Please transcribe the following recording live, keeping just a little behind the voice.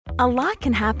A lot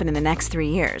can happen in the next 3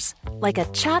 years. Like a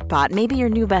chatbot may be your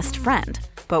new best friend.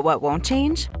 But what won't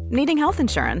change? Needing health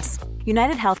insurance.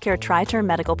 United Healthcare Tri-Term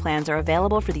Medical Plans are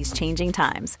available for these changing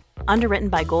times. Underwritten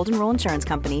by Golden Rule Insurance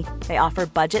Company, they offer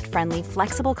budget-friendly,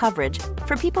 flexible coverage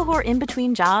for people who are in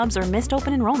between jobs or missed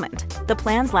open enrollment. The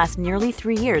plans last nearly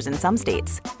 3 years in some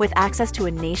states, with access to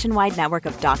a nationwide network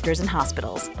of doctors and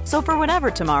hospitals. So for whatever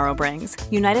tomorrow brings,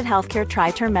 United Healthcare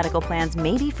Tri-Term Medical Plans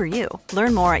may be for you.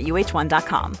 Learn more at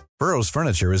uh1.com. Burrow's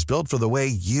furniture is built for the way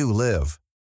you live.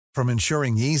 From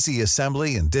ensuring easy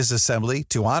assembly and disassembly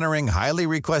to honoring highly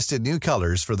requested new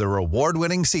colors for their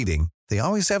award-winning seating, they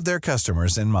always have their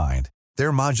customers in mind.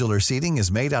 Their modular seating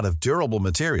is made out of durable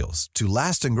materials to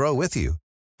last and grow with you.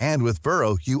 And with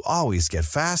Burrow, you always get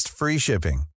fast, free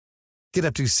shipping. Get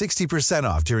up to 60%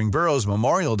 off during Burrow's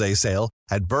Memorial Day sale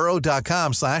at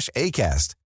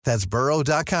burrow.com/ACAST. That's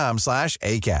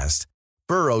burrow.com/ACAST.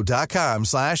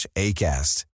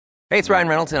 burrow.com/ACAST. Hey, it's Ryan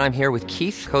Reynolds, and I'm here with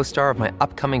Keith, co-star of my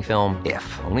upcoming film,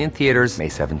 If, only in theaters May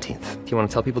 17th. Do you want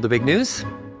to tell people the big news?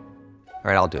 All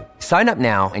right, I'll do it. Sign up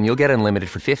now and you'll get unlimited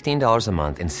for $15 a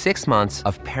month and 6 months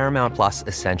of Paramount Plus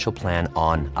Essential Plan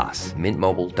on us.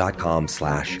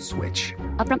 MintMobile.com/switch.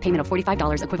 Upfront payment of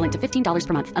 $45 equivalent to $15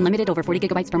 per month. Unlimited over 40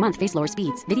 gigabytes per month. Face lower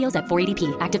speeds. Videos at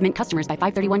 480p. Active Mint customers by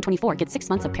 531.24 get 6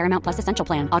 months of Paramount Plus Essential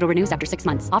Plan. Auto renews after 6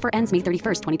 months. Offer ends May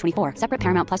 31st, 2024. Separate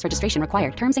Paramount Plus registration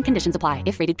required. Terms and conditions apply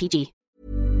if rated PG.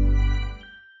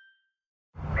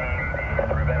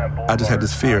 I just had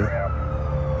this fear.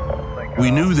 We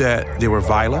knew that they were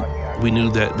violent. We knew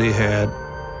that they had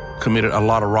committed a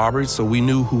lot of robberies, so we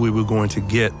knew who we were going to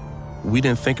get. We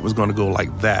didn't think it was going to go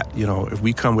like that. You know, if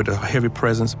we come with a heavy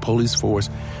presence, police force,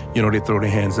 you know, they throw their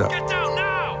hands up. Get down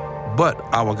now! But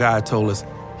our guy told us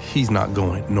he's not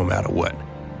going no matter what.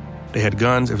 They had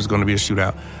guns. If it's going to be a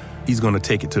shootout, he's going to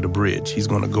take it to the bridge. He's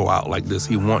going to go out like this.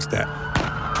 He wants that.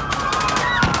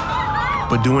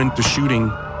 But during the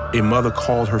shooting, a mother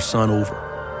called her son over.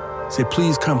 Said,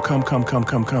 please come.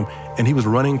 And he was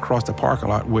running across the parking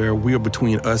lot where we were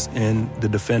between us and the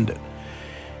defendant.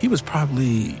 He was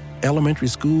probably elementary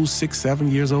school, 6, 7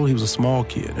 years old. He was a small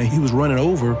kid. And he was running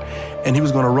over, and he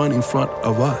was going to run in front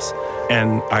of us.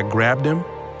 And I grabbed him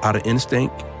out of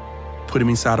instinct, put him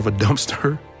inside of a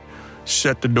dumpster,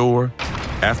 shut the door.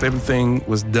 After everything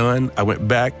was done, I went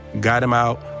back, got him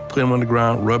out, put him on the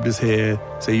ground, rubbed his head,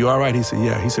 said, you all right? He said,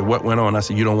 yeah. He said, what went on? I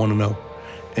said, you don't want to know.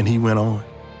 And he went on.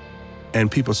 And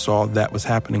people saw that was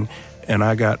happening, and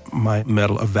I got my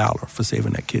Medal of Valor for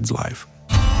saving that kid's life.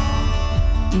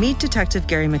 Meet Detective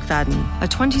Gary McFadden, a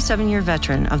 27-year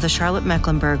veteran of the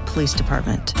Charlotte-Mecklenburg Police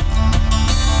Department.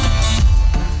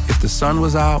 If the sun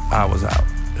was out, I was out.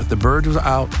 If the bird was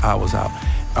out, I was out.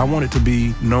 I want it to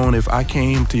be known if I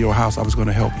came to your house, I was going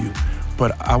to help you.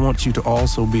 But I want you to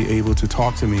also be able to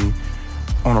talk to me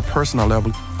on a personal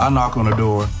level. I knock on the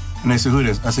door, and they say, who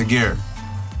is this? I said, Gary.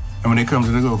 And when they come to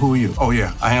the door, who are you? Oh,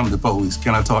 yeah, I am the police.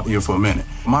 Can I talk to you for a minute?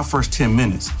 My first 10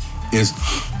 minutes is,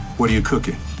 what are you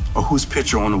cooking? Or whose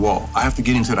picture on the wall? I have to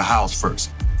get into the house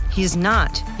first. He's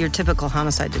not your typical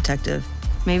homicide detective.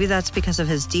 Maybe that's because of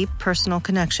his deep personal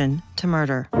connection to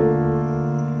murder.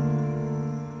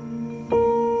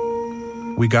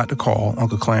 We got the call.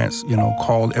 Uncle Clarence,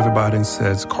 called everybody and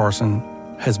says Carson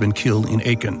has been killed in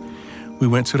Aiken. We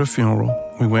went to the funeral.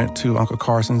 We went to Uncle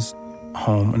Carson's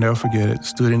home. I'll never forget it.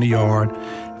 Stood in the yard.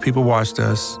 People watched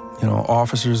us.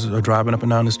 Officers are driving up and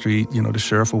down the street, the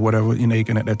sheriff or whatever in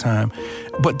Aiken at that time.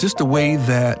 But just the way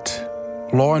that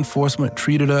law enforcement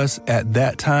treated us at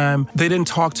that time, they didn't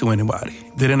talk to anybody.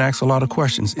 They didn't ask a lot of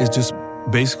questions. It's just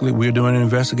basically we're doing an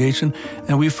investigation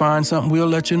and we find something, we'll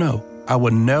let you know. I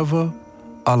would never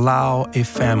allow a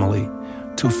family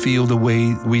to feel the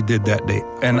way we did that day.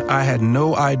 And I had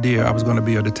no idea I was going to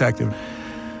be a detective.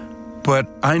 But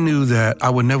I knew that I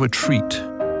would never treat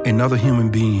another human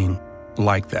being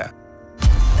like that.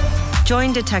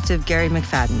 Join Detective Gary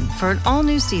McFadden for an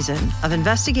all-new season of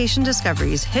Investigation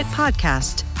Discovery's hit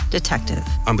podcast, Detective.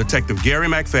 I'm Detective Gary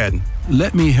McFadden.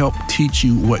 Let me help teach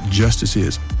you what justice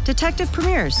is. Detective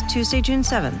premieres Tuesday, June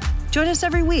 7th. Join us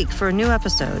every week for a new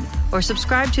episode or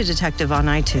subscribe to Detective on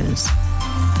iTunes.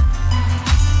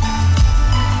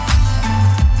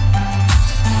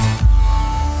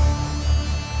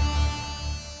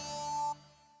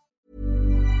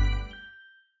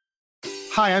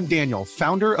 Hi, I'm Daniel,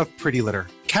 founder of Pretty Litter.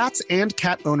 Cats and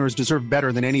cat owners deserve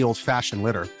better than any old-fashioned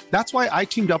litter. That's why I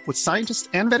teamed up with scientists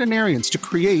and veterinarians to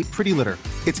create Pretty Litter.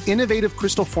 Its innovative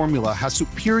crystal formula has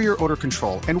superior odor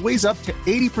control and weighs up to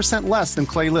 80% less than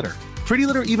clay litter. Pretty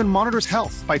Litter even monitors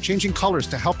health by changing colors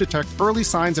to help detect early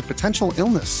signs of potential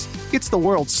illness. It's the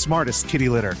world's smartest kitty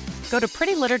litter. Go to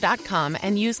prettylitter.com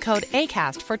and use code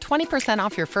ACAST for 20%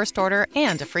 off your first order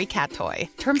and a free cat toy.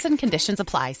 Terms and conditions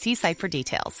apply. See site for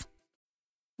details.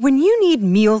 When you need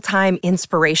mealtime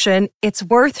inspiration, it's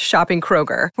worth shopping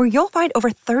Kroger, where you'll find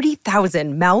over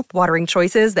 30,000 mouth-watering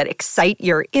choices that excite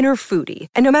your inner foodie.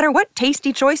 And no matter what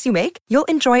tasty choice you make, you'll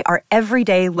enjoy our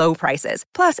everyday low prices,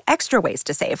 plus extra ways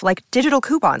to save, like digital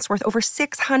coupons worth over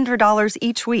 $600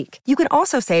 each week. You can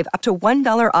also save up to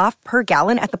 $1 off per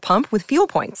gallon at the pump with fuel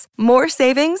points. More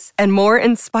savings and more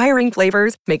inspiring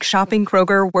flavors make shopping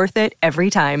Kroger worth it every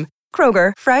time.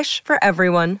 Kroger, fresh for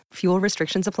everyone. Fuel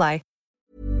restrictions apply.